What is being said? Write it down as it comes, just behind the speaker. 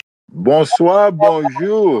Bonsoir,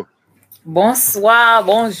 bonjour. Bonsoir,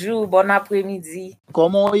 bonjour, bon après-midi.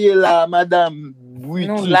 Comment est là, Madame Brutus?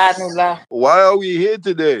 Nous là. Why are we here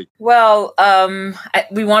today? Well,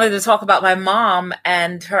 we wanted to talk about my mom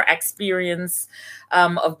and her experience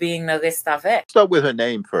of being a Restavek. Start with her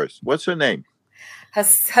name first. What's her name?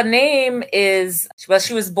 Her name is, well,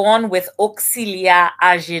 she was born with Auxilia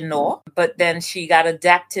Agenor, but then she got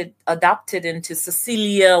adopted into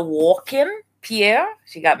Cecilia Walken Pierre.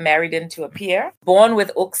 She got married into a Pierre. Born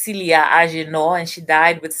with Auxilia Agenor, and she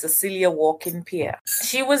died with Cecilia Walken Pierre.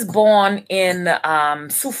 She was born in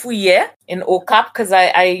Soufouye in Okap, because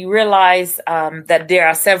I realized that there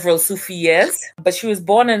are several Soufouye's, but she was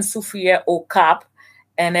born in Soufouye, Okap,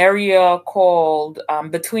 an area called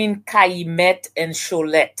between Calumet and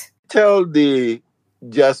Cholet. Tell the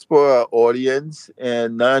diaspora audience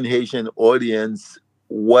and non-Haitian audience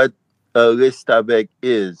what Restavek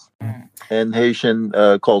is in Haitian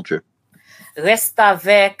culture.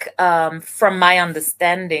 Restavek, from my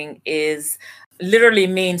understanding, literally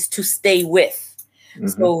means to stay with. Mm-hmm.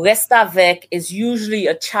 So Restavek is usually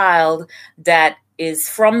a child that is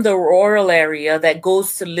from the rural area that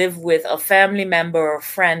goes to live with a family member or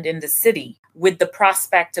friend in the city with the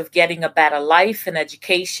prospect of getting a better life and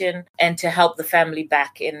education and to help the family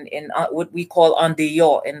back in what we call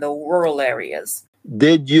Andeyo in the rural areas.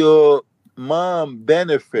 Did your mom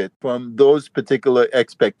benefit from those particular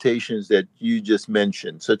expectations that you just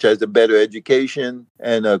mentioned, such as a better education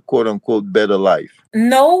and a quote unquote better life?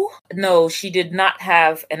 No, she did not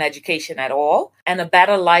have an education at all. And a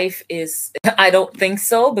better life is, I don't think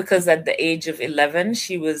so, because at the age of 11,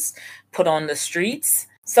 she was put on the streets.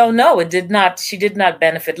 So no, she did not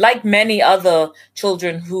benefit. Like many other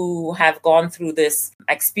children who have gone through this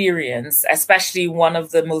experience, especially one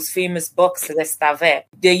of the most famous books, Restavek,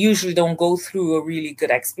 they usually don't go through a really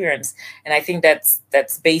good experience. And I think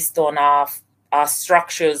that's based on our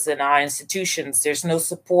structures and our institutions. There's no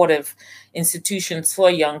supportive institutions for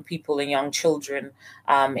young people and young children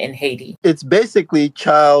in Haiti. It's basically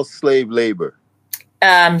child slave labor.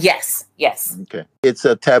 Yes. Okay. It's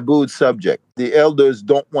a taboo subject. The elders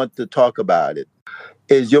don't want to talk about it.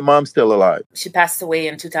 Is your mom still alive? She passed away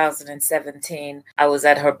in 2017. I was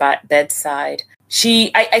at her bedside.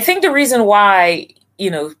 I think the reason why,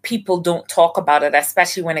 people don't talk about it,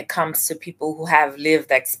 especially when it comes to people who have lived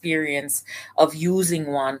experience of using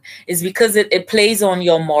one, is because it plays on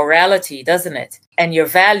your morality, doesn't it? And your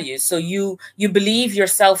values. So you believe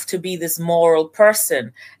yourself to be this moral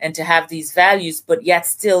person and to have these values, but yet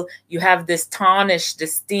still you have this tarnished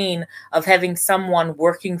disdain of having someone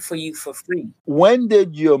working for you for free. When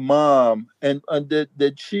did your mom, and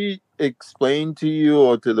did she explain to you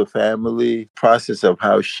or to the family process of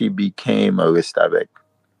how she became a Restavek?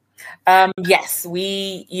 Yes,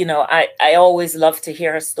 I always love to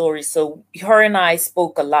hear her story. So her and I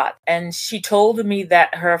spoke a lot, and she told me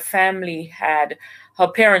that her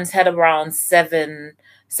parents had around seven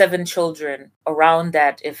children around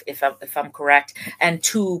that, if I'm correct, and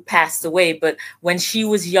 2 passed away. But when she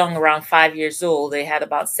was young, around 5 years old, they had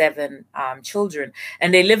about 7 children,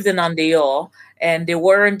 and they lived in Andeyo, and there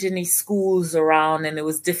weren't any schools around, and it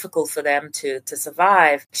was difficult for them to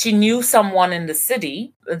survive. She knew someone in the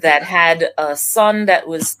city that had a son that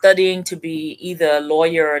was studying to be either a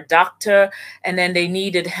lawyer or a doctor, and then they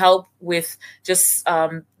needed help with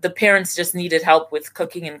the parents just needed help with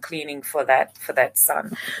cooking and cleaning for that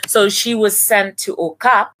son. So she was sent to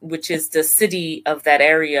Okap, which is the city of that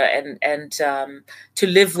area, and to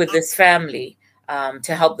live with this family,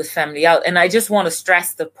 to help this family out. And I just want to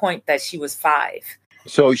stress the point that she was 5.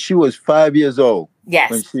 So she was 5 years old. Yes.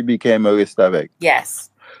 When she became a Restavek. Yes.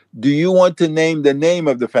 Do you want to name the name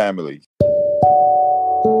of the family?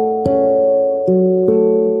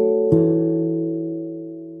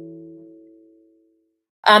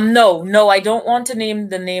 No, I don't want to name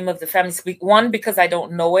the name of the family. One, because I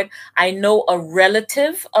don't know it. I know a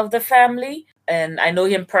relative of the family, and I know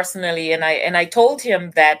him personally. And I told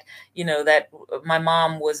him that, that my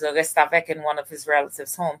mom was a Restavek in one of his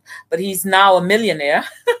relatives' home, but he's now a millionaire.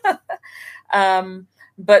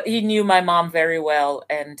 But he knew my mom very well.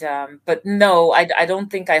 And but no, I don't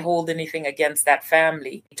think I hold anything against that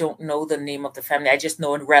family. I don't know the name of the family. I just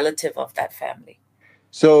know a relative of that family.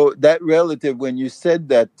 So that relative, when you said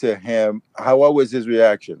that to him, what was his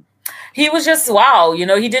reaction? He was just, wow,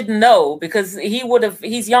 he didn't know, because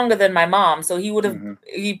he's younger than my mom. So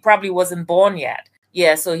he probably wasn't born yet.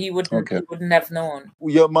 Yeah. So he wouldn't have known.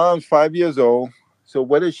 Your mom's 5 years old. So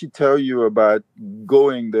what did she tell you about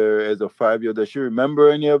going there as a 5-year-old? Does she remember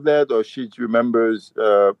any of that, or she remembers,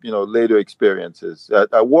 later experiences?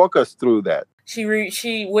 Walk us through that.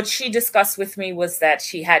 What she discussed with me was that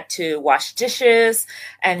she had to wash dishes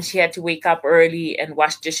and she had to wake up early and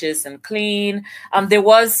wash dishes and clean. There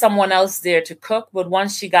was someone else there to cook, but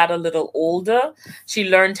once she got a little older, she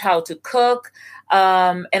learned how to cook.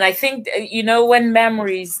 And I think, when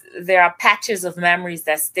there are patches of memories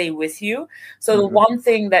that stay with you. So the one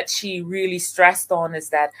thing that she really stressed on is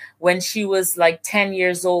that when she was like 10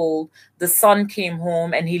 years old, the son came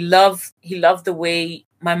home and he loved the way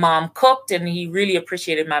my mom cooked, and he really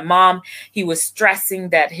appreciated my mom. He was stressing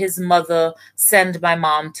that his mother send my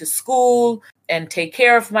mom to school and take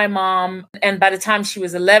care of my mom. And by the time she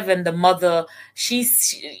was 11, the mother,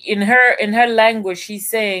 in her language, she's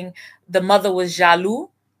saying the mother was jaloux,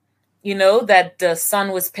 that the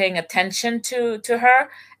son was paying attention to her,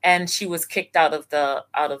 and she was kicked out of the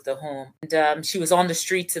home. And she was on the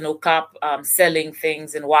streets in Okap, selling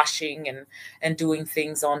things and washing and doing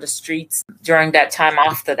things on the streets during that time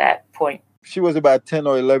after that point. She was about 10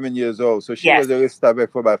 or 11 years old, so she was a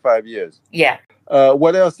Restavek for about 5 years. Yeah.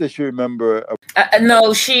 What else does she remember?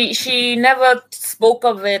 No, she never spoke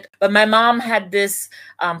of it. But my mom had this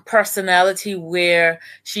personality where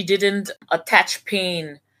she didn't attach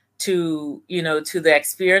pain to the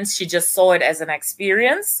experience. She just saw it as an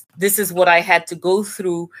experience. This is what I had to go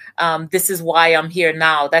through. This is why I'm here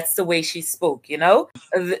now. That's the way she spoke,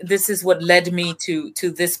 This is what led me to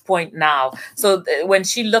this point now. So when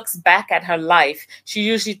she looks back at her life, she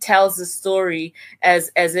usually tells the story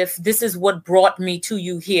as if this is what brought me to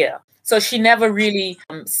you here. So she never really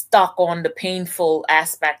stuck on the painful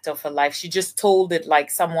aspect of her life. She just told it like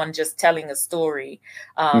someone just telling a story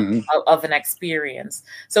of an experience.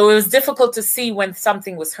 So it was difficult to see when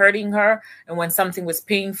something was hurting her and when something was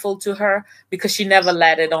painful to her, because she never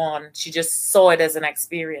let it on. She just saw it as an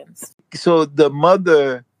experience. So the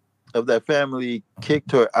mother of that family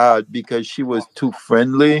kicked her out because she was too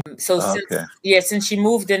friendly. So since she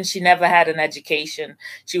moved in, she never had an education.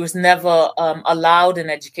 She was never allowed an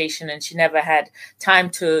education, and she never had time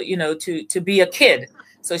to be a kid.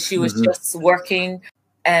 So she was just working.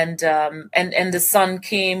 And the son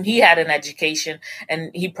came, he had an education, and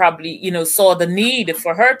he probably, saw the need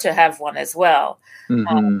for her to have one as well,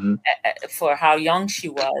 for how young she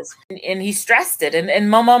was. And he stressed it.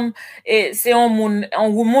 And my mom, c'est un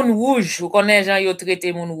moun rouge. Vous connaissez gens yo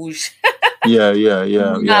traité moun rouge. Yeah.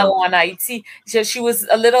 Now on Haiti. So she was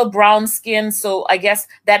a little brown skinned. So I guess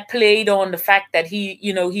that played on the fact that he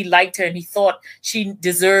liked her and he thought she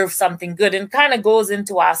deserved something good, and kind of goes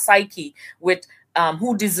into our psyche with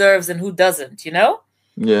who deserves and who doesn't, Yeah.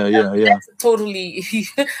 That's totally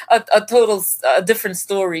a different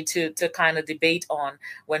story to kind of debate on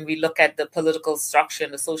when we look at the political structure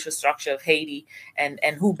and the social structure of Haiti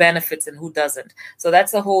and who benefits and who doesn't. So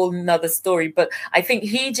that's a whole nother story. But I think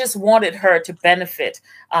he just wanted her to benefit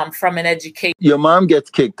from an education. Your mom gets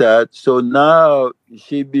kicked out, so now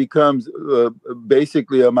she becomes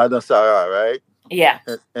basically a Madame Sarah, right? Yeah.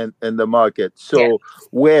 And the market. So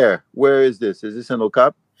where is this? Is this in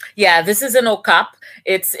Okap? Yeah, this is in Okap.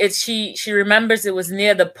 It's she remembers it was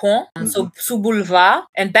near the pont, so sous boulevard.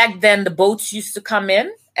 And back then the boats used to come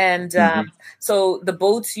in. And so the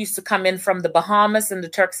boats used to come in from the Bahamas and the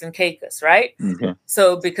Turks and Caicos, right?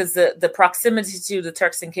 So because the proximity to the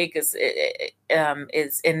Turks and Caicos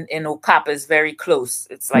is in Okap is very close.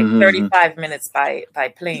 It's like 35 minutes by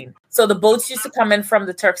plane. So the boats used to come in from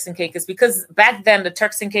the Turks and Caicos, because back then the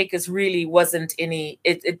Turks and Caicos really wasn't any.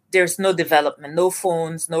 There's no development, no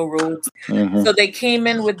phones, no roads. So they came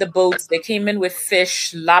in with the boats. They came in with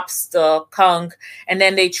fish, lobster, conch, and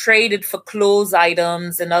then they traded for clothes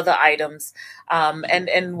items and other items.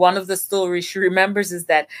 And one of the stories she remembers is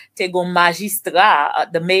that Tego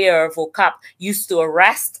Magistrat, the mayor of Okap, used to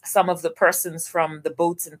arrest some of the persons from the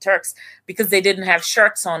boats and Turks because they didn't have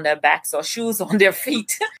shirts on their backs or shoes on their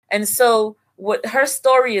feet. And so what her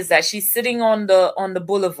story is that she's sitting on the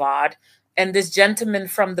boulevard, and this gentleman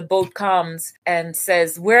from the boat comes and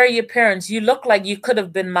says, "Where are your parents? You look like you could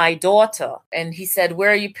have been my daughter." And he said,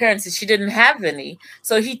 "Where are your parents?" And she didn't have any.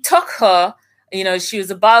 So he took her. She was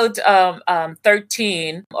about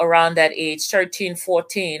 13, around that age, 13,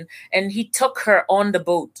 14. And he took her on the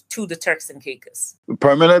boat to the Turks and Caicos.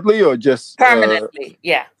 Permanently or just? Permanently,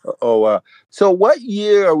 yeah. Oh, wow. So what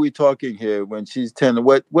year are we talking here when she's 10?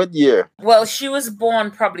 What year? Well, she was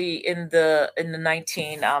born probably in the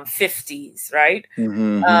 1950s, right?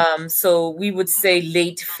 So we would say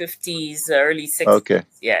late 50s, early 60s. Okay.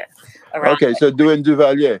 Yeah. Okay, so during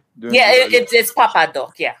Duvalier. It's Papa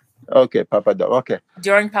Doc, yeah. Okay, Papa Doc. Okay.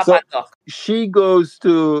 During Papa Doc. She goes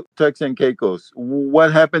to Turks and Caicos.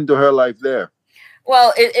 What happened to her life there?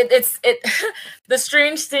 Well, the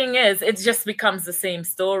strange thing is it just becomes the same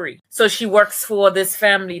story. So she works for this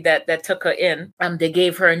family that took her in. They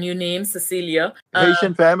gave her a new name, Cecilia.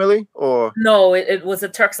 Haitian family or? No, it was a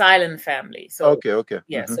Turks Island family. So Okay, okay.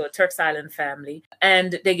 yeah, so a Turks Island family.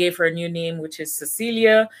 And they gave her a new name, which is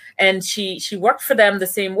Cecilia. And she worked for them the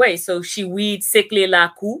same way. So she weed sickly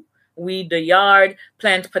Lakou, weed the yard,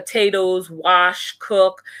 plant potatoes, wash,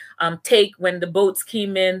 cook, take when the boats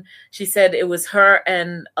came in. She said it was her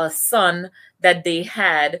and a son that they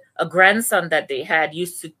had, a grandson that they had,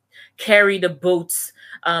 used to carry the boats,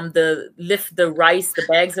 lift the rice, the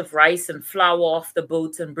bags of rice and flour off the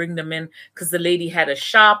boats and bring them in, because the lady had a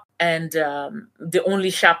shop, and the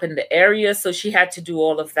only shop in the area. So she had to do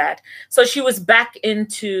all of that. So she was back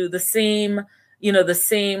into the same, the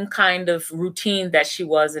same kind of routine that she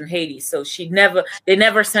was in Haiti. So they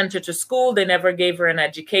never sent her to school. They never gave her an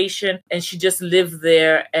education. And she just lived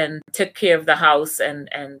there and took care of the house. And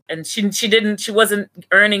she wasn't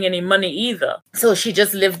earning any money either. So she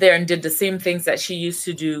just lived there and did the same things that she used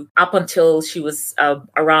to do up until she was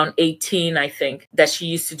around 18, I think, that she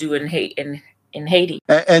used to do in Haiti.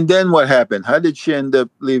 And then what happened? How did she end up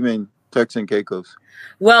leaving Turks and Caicos?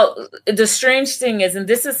 Well, the strange thing is, and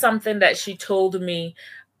this is something that she told me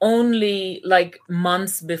only like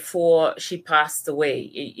months before she passed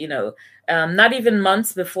away, not even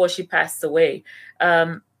months before she passed away,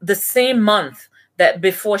 the same month that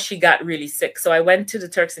before she got really sick. So I went to the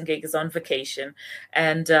Turks and Caicos on vacation,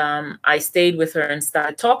 and I stayed with her and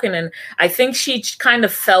started talking. And I think she kind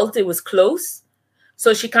of felt it was close.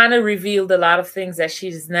 So she kind of revealed a lot of things that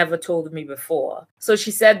she's never told me before. So she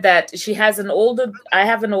said that I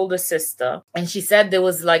have an older sister, and she said there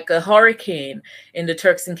was like a hurricane in the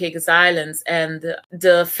Turks and Caicos Islands, and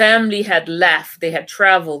the family had left. They had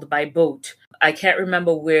traveled by boat. I can't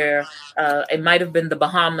remember where. It might have been the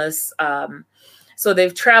Bahamas. So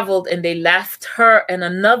they've traveled, and they left her and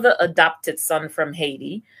another adopted son from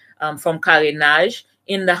Haiti, from Carénage,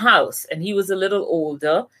 in the house. And he was a little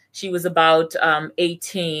older. She was about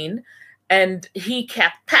 18, and he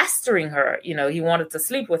kept pestering her. He wanted to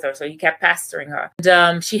sleep with her, so he kept pestering her.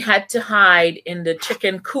 And she had to hide in the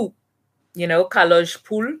chicken coop, caloge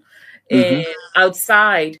pool,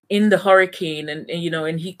 outside in the hurricane.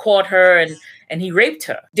 And he caught her and he raped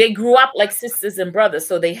her. They grew up like sisters and brothers,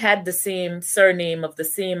 so they had the same surname of the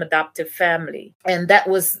same adoptive family. And that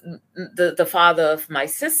was the father of my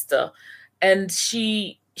sister. And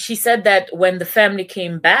she said that when the family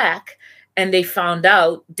came back and they found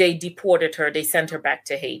out, they deported her. They sent her back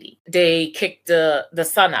to Haiti. They kicked the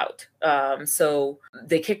son out. So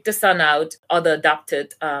they kicked the son out, other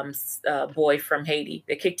adopted boy from Haiti.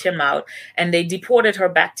 They kicked him out, and they deported her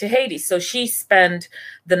back to Haiti. So she spent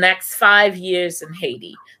the next 5 years in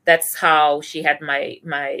Haiti. That's how she had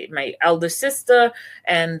my elder sister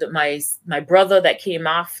and my brother that came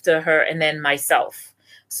after her, and then myself.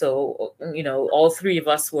 So, all three of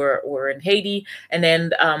us were in Haiti. And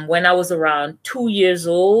then when I was around 2 years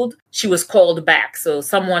old, she was called back. So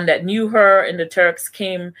someone that knew her in the Turks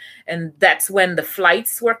came, and that's when the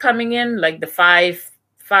flights were coming in, like the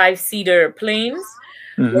five-seater planes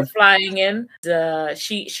were flying in.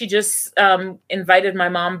 She just invited my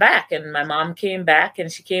mom back, and my mom came back, and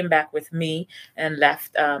she came back with me and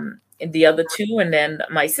left the other two. And then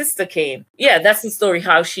my sister came. Yeah, that's the story,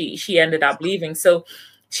 how she ended up leaving. So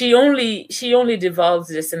she only divulged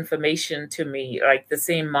this information to me like the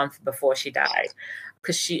same month before she died,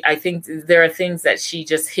 because I think there are things that she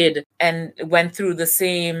just hid and went through the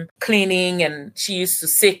same cleaning. And she used to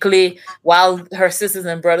sickly while her sisters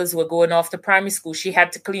and brothers were going off to primary school. She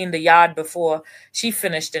had to clean the yard before she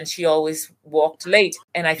finished, and she always walked late.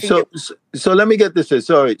 And I think so let me get this straight.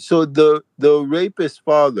 Sorry. So the rapist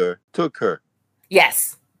father took her.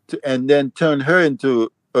 Yes. And then turned her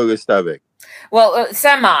into a Restavek. Well,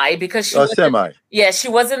 semi, because she semi. Yeah, she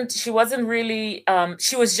wasn't really,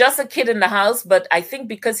 she was just a kid in the house, but I think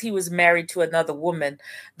because he was married to another woman,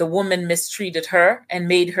 the woman mistreated her and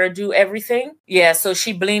made her do everything. Yeah, so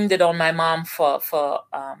she blamed it on my mom for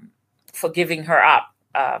giving her up.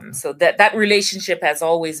 So that relationship has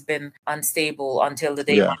always been unstable until the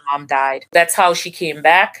day my mom died. That's how she came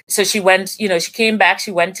back. So she went, she came back,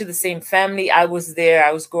 she went to the same family. I was there.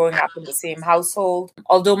 I was growing up in the same household.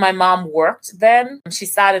 Although my mom worked then, she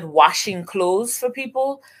started washing clothes for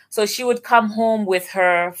people. So she would come home with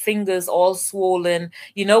her fingers all swollen.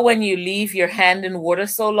 You know, when you leave your hand in water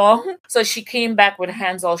so long? So she came back with her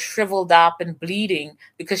hands all shriveled up and bleeding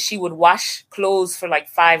because she would wash clothes for like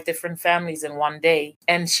 5 different families in one day.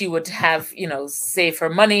 And she would have, you know, save her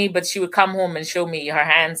money, but she would come home and show me her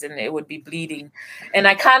hands and it would be bleeding. And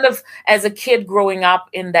I kind of, as a kid growing up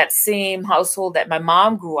in that same household that my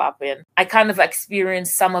mom grew up in, I kind of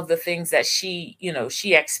experienced some of the things that she, you know,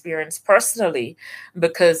 she experienced personally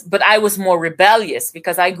but I was more rebellious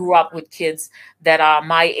because I grew up with kids that are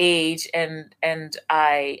my age and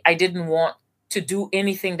I didn't want to do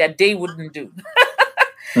anything that they wouldn't do.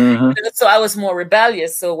 So I was more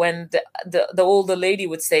rebellious. So when the older lady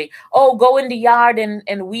would say, "Oh, go in the yard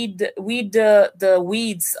and weed the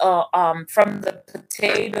weeds from the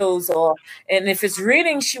potatoes," and if it's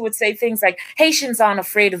raining, she would say things like, "Haitians aren't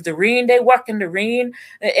afraid of the rain; they work in the rain,"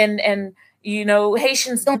 and you know,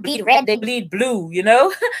 Haitians don't bleed red; they bleed blue. You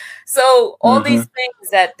know, so all these things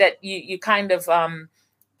that you kind of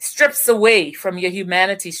strips away from your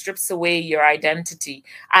humanity, strips away your identity.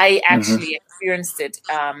 I actually experienced it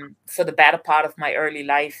for the better part of my early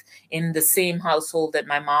life in the same household that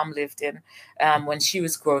my mom lived in when she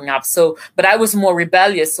was growing up. So, but I was more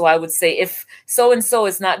rebellious. So I would say, if so-and-so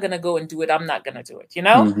is not going to go and do it, I'm not going to do it, you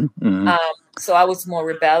know? So I was more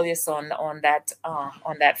rebellious on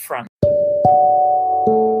that front.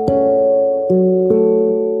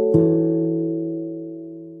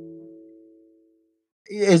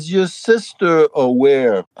 Is your sister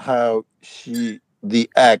aware how the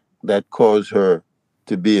act that caused her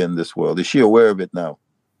to be in this world? Is she aware of it now?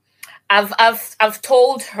 I've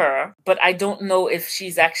told her, but I don't know if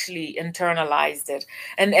she's actually internalized it.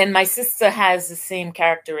 And my sister has the same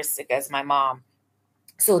characteristic as my mom.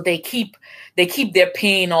 So they keep their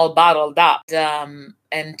pain all bottled up.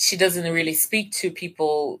 And she doesn't really speak to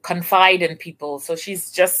people, confide in people. So she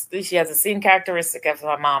has the same characteristic as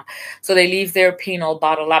her mom. So they leave their pain all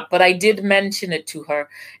bottled up. But I did mention it to her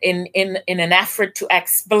in an effort to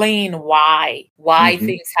explain why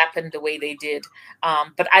things happened the way they did.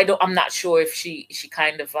 But I'm not sure if she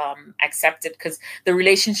kind of accepted, because the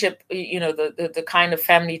relationship, you know, the kind of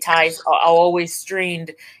family ties are always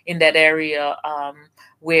strained in that area.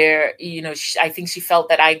 Where, you know, I think she felt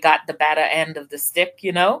that I got the better end of the stick,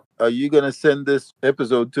 you know? Are you going to send this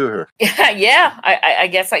episode to her? Yeah, I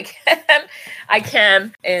guess I can. I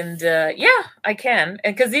can. And yeah, I can.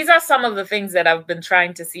 And because these are some of the things that I've been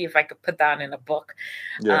trying to see if I could put down in a book.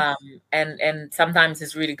 Yeah. And sometimes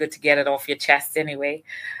it's really good to get it off your chest anyway.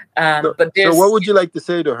 So But what would you like to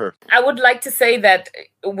say to her? I would like to say that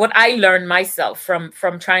what I learned myself from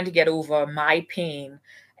trying to get over my pain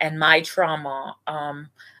and my trauma,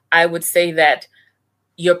 I would say that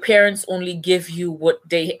your parents only give you what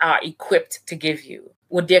they are equipped to give you,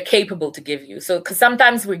 what they're capable to give you. So, because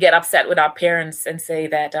sometimes we get upset with our parents and say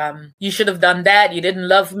that you should have done that, you didn't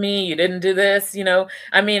love me, you didn't do this, you know.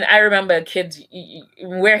 I mean, I remember a kid,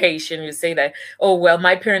 we're Haitian, you say that, oh, well,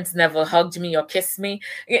 my parents never hugged me or kissed me.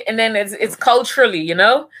 And then it's culturally, you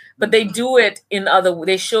know, but they do it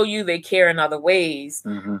they show you they care in other ways.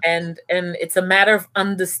 And it's a matter of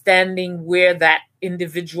understanding where that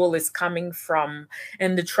individual is coming from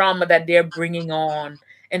and the trauma that they're bringing on,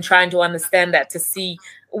 and trying to understand that, to see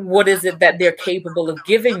what is it that they're capable of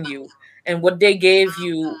giving you, and what they gave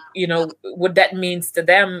you, you know, what that means to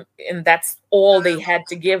them. And that's all they had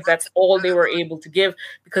to give. That's all they were able to give,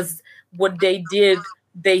 because what they did,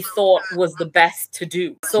 they thought was the best to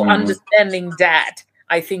do. So understanding that,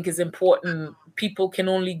 I think, is important. People can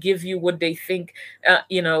only give you what they think,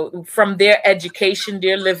 you know, from their education,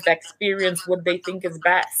 their lived experience, what they think is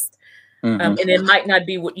best. And it might not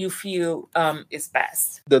be what you feel is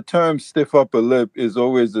best. The term stiff upper lip is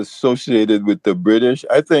always associated with the British.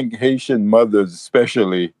 I think Haitian mothers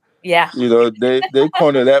especially, yeah, you know, they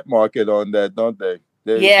corner that market on that, don't they?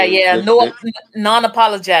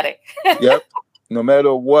 Non-apologetic. Yep. No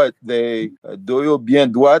matter what, they do you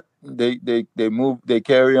bien droit, they move, they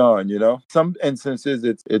carry on, you know. Some instances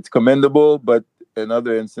it's commendable, but in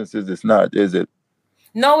other instances it's not, is it?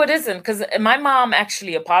 No, it isn't, because my mom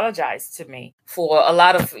actually apologized to me for a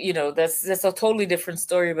lot of, you know, that's a totally different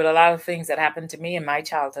story, but a lot of things that happened to me in my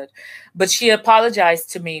childhood. But she apologized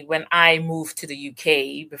to me when I moved to the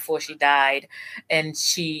UK before she died, and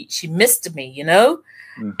she missed me, you know?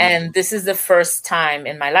 And this is the first time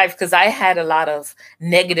in my life, because I had a lot of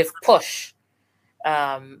negative push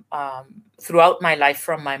throughout my life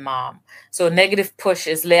from my mom. So negative push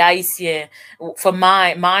is les haïtiens. For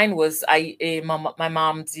mine was my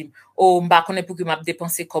mom dit, oh, m'ba konnen pou ki m'ap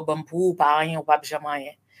dépenser kobam pou pa rien ou pa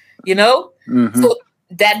jamais. You know? So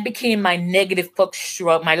that became my negative push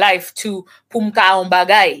throughout my life to pum kaong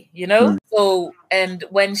bagay, you know? So, and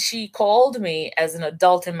when she called me as an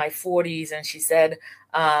adult in my 40s and she said,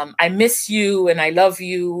 I miss you and I love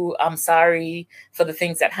you, I'm sorry for the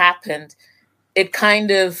things that happened, it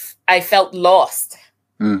kind of, I felt lost.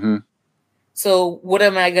 So what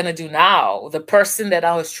am I going to do now? The person that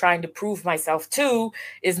I was trying to prove myself to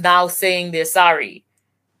is now saying they're sorry.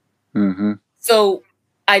 So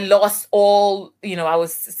I lost all, you know, I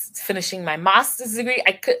was finishing my master's degree.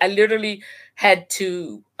 I literally had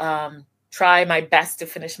to try my best to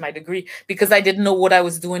finish my degree because I didn't know what I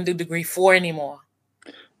was doing the degree for anymore.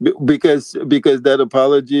 Because that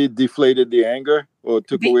apology deflated the anger or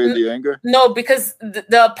took away the anger? No, because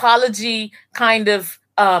the apology kind of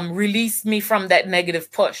released me from that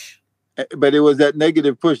negative push. But it was that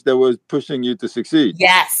negative push that was pushing you to succeed.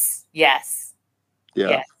 Yes. Yeah.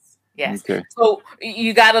 Yes. Okay. So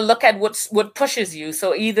you got to look at what pushes you.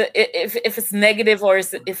 So either if it's negative or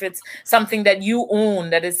if it's something that you own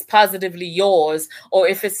that is positively yours, or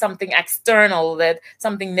if it's something external, that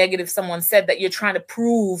something negative someone said that you're trying to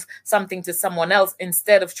prove something to someone else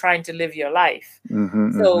instead of trying to live your life.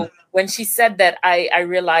 So when she said that, I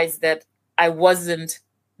realized that I wasn't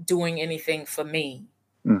doing anything for me.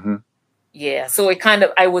 Yeah. So it kind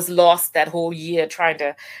of, I was lost that whole year trying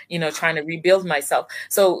to rebuild myself.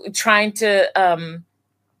 So trying to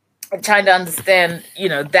understand,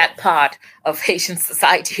 that part of Haitian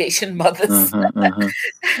society, Haitian mothers.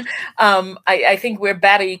 I think we're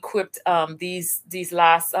better equipped these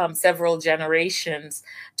last several generations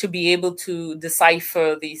to be able to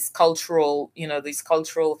decipher these cultural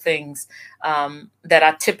things that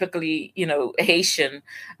are typically, Haitian.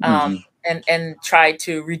 And try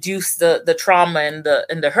to reduce the trauma and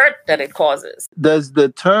the hurt that it causes. Does the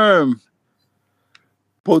term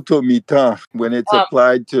potomita, when it's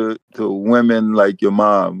applied to women like your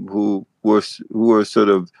mom, who were sort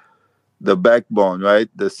of the backbone, right,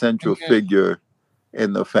 the central figure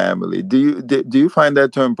in the family, do you find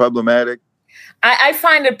that term problematic? I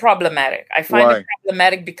find it problematic. I find it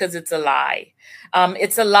problematic because it's a lie.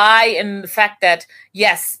 It's a lie in the fact that,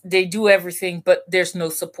 yes, they do everything, but there's no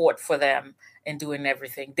support for them in doing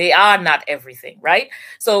everything. They are not everything, right?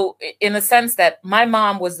 So in a sense that my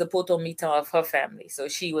mom was the potomita of her family. So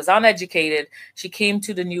she was uneducated. She came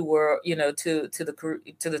to the New World, to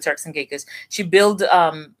the Turks and Caicos. She built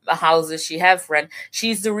houses. She have rent.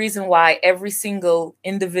 She's the reason why every single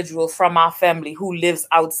individual from our family who lives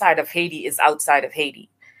outside of Haiti is outside of Haiti,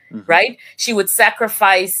 right? She would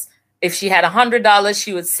sacrifice, if she had $100,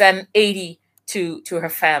 she would send 80 to her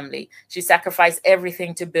family. She sacrificed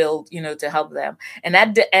everything to build, to help them. And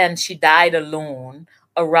at the end, she died alone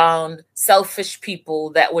around selfish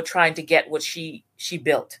people that were trying to get what she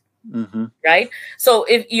built. Right? So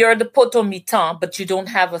if you're the potomitan, but you don't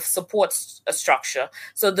have a support structure,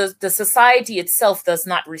 so the society itself does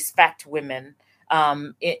not respect women.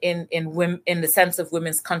 In the sense of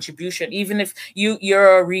women's contribution. Even if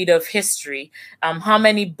you're a reader of history, how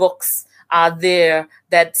many books are there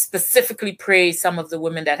that specifically praise some of the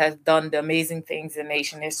women that have done the amazing things in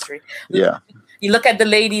Asian history? Yeah. You look at the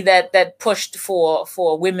lady that pushed for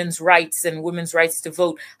women's rights and women's rights to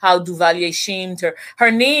vote, how Duvalier shamed her.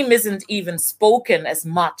 Her name isn't even spoken as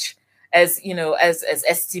much as, as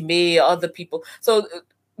Estimé or other people. So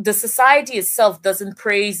the society itself doesn't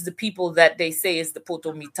praise the people that they say is the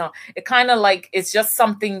potomitan. It kind of like, it's just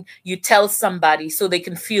something you tell somebody so they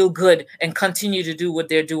can feel good and continue to do what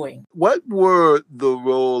they're doing. What were the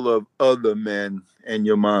role of other men in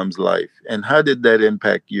your mom's life, and how did that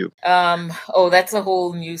impact you? That's a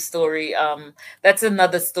whole new story. That's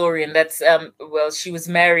another story, and that's well, she was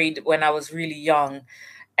married when I was really young,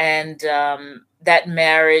 and that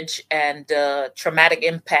marriage and the traumatic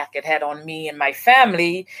impact it had on me and my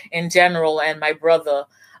family in general, and my brother,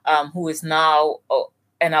 who is now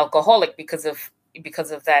an alcoholic because of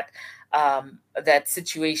that that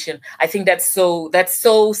situation. I think that's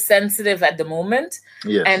so sensitive at the moment.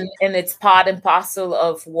 Yes. And it's part and parcel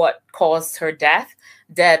of what caused her death,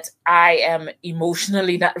 that I am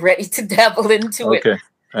emotionally not ready to dabble into it. Okay,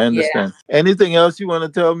 I understand. Yeah. Anything else you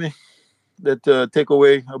want to tell me that take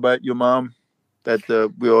away about your mom that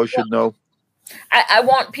we all should know? I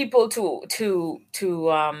want people to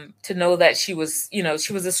know that she was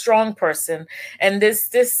a strong person, and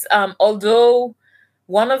this although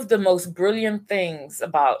one of the most brilliant things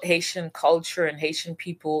about Haitian culture and Haitian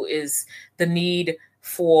people is the need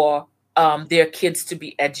for their kids to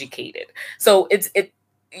be educated. So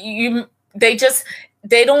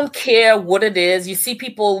they don't care what it is. You see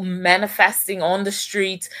people manifesting on the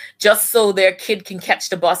streets just so their kid can catch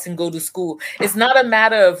the bus and go to school. It's not a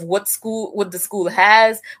matter of what the school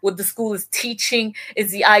has, what the school is teaching.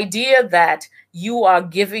 It's the idea that you are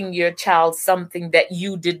giving your child something that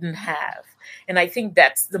you didn't have. And I think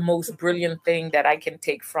that's the most brilliant thing that I can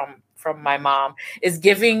take from my mom, is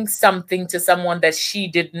giving something to someone that she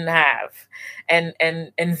didn't have, and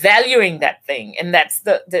valuing that thing. And that's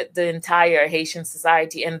the entire Haitian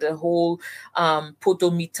society, and the whole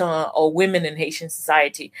potomitan, or women in Haitian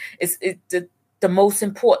society. The most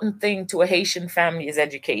important thing to a Haitian family is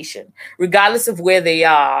education, regardless of where they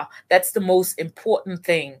are. That's the most important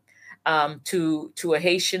thing to a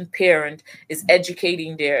Haitian parent, is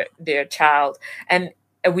educating their child. And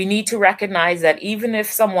we need to recognize that even if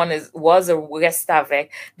someone was a Restavek,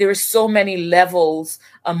 there are so many levels,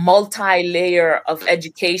 a multi-layer of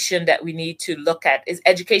education that we need to look at.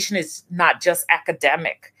 Education is not just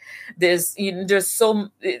academic.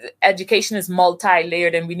 Education is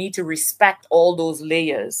multi-layered, and we need to respect all those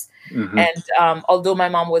layers. Mm-hmm. And although my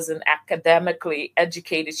mom wasn't academically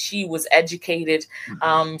educated, she was educated.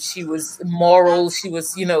 She was moral. She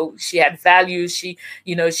was, she had values. She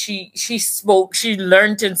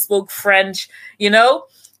learned and spoke French,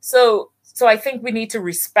 So I think we need to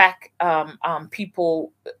respect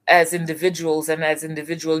people as individuals and as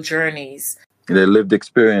individual journeys. Their lived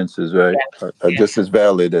experiences, right? Yes. Are just as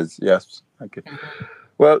valid as, yes. Okay. Mm-hmm.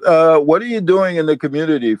 Well, what are you doing in the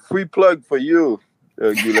community? Free plug for you,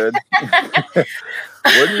 Guilaine.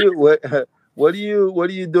 What are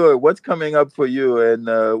you doing? What's coming up for you,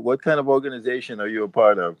 and what kind of organization are you a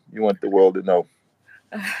part of? You want the world to know.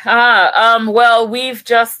 Well, we've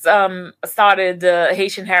just started the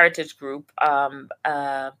Haitian Heritage Group,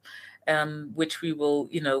 which we will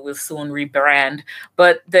soon rebrand.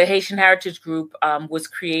 But the Haitian Heritage Group was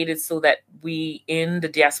created so that we in the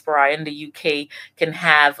diaspora in the UK can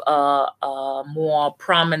have a more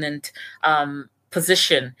prominent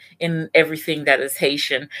position in everything that is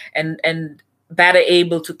Haitian, and better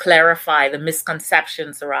able to clarify the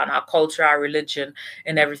misconceptions around our culture, our religion,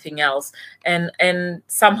 and everything else, and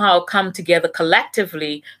somehow come together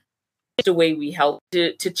collectively the way we help,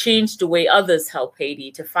 to change the way others help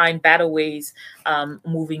Haiti, to find better ways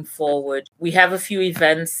moving forward. We have a few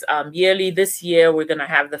events yearly. This year, we're going to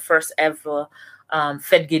have the first ever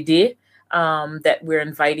Fête Guédé that we're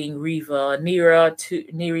inviting Riva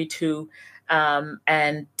Neri to,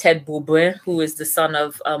 and Ted Boubin, who is the son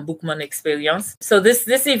of Boukman Experience. So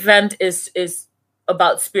this event is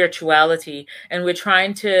about spirituality, and we're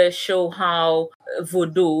trying to show how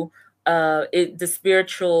Vodou, the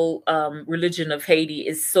spiritual religion of Haiti,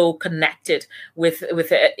 is so connected with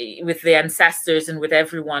the ancestors and with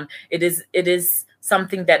everyone. It is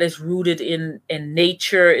something that is rooted in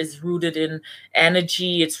nature, is rooted in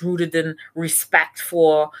energy, it's rooted in respect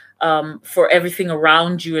for everything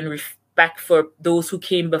around you, and respect for those who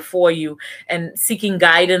came before you, and seeking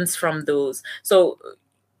guidance from those. So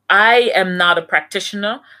I am not a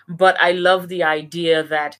practitioner, but I love the idea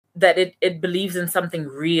that it believes in something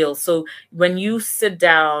real. So when you sit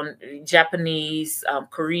down, Japanese,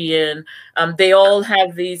 Korean, they all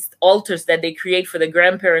have these altars that they create for the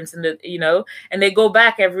grandparents, and and they go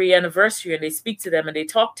back every anniversary, and they speak to them, and they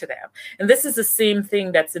talk to them. And this is the same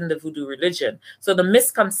thing that's in the Voodoo religion. So the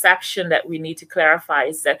misconception that we need to clarify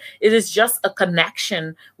is that it is just a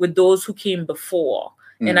connection with those who came before.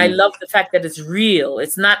 And I love the fact that it's real.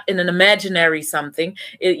 It's not in an imaginary something.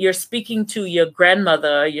 You're speaking to your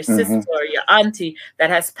grandmother, your sister, your auntie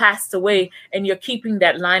that has passed away, and you're keeping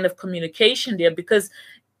that line of communication there, because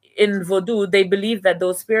in Vodou, they believe that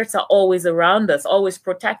those spirits are always around us, always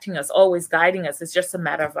protecting us, always guiding us. It's just a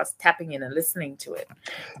matter of us tapping in and listening to it.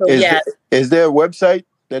 So, is there a website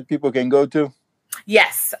that people can go to?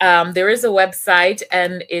 Yes, there is a website,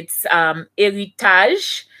 and it's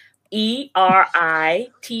Heritage,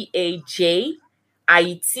 ERITAJ,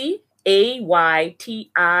 Haiti,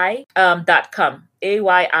 AYTI.com.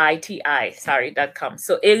 AYITI, .com.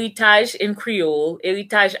 So Heritage in Creole,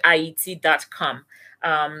 heritagehaiti.com.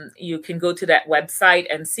 You can go to that website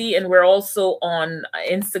and see, and we're also on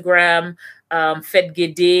Instagram, Fête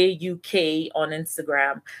Guédé UK on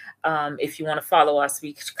Instagram. If you want to follow us,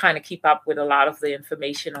 we kind of keep up with a lot of the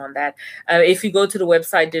information on that. If you go to the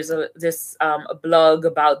website, there's a blog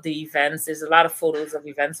about the events. There's a lot of photos of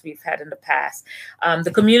events we've had in the past.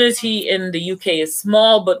 The community in the UK is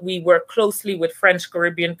small, but we work closely with French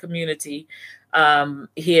Caribbean community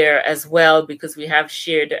here as well, because we have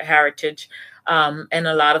shared heritage, and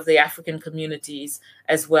a lot of the African communities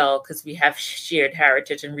as well, because we have shared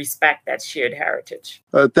heritage and respect that shared heritage.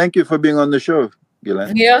 Thank you for being on the show.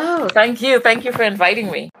 Guilaine. Yeah, thank you. Thank you for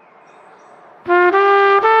inviting me.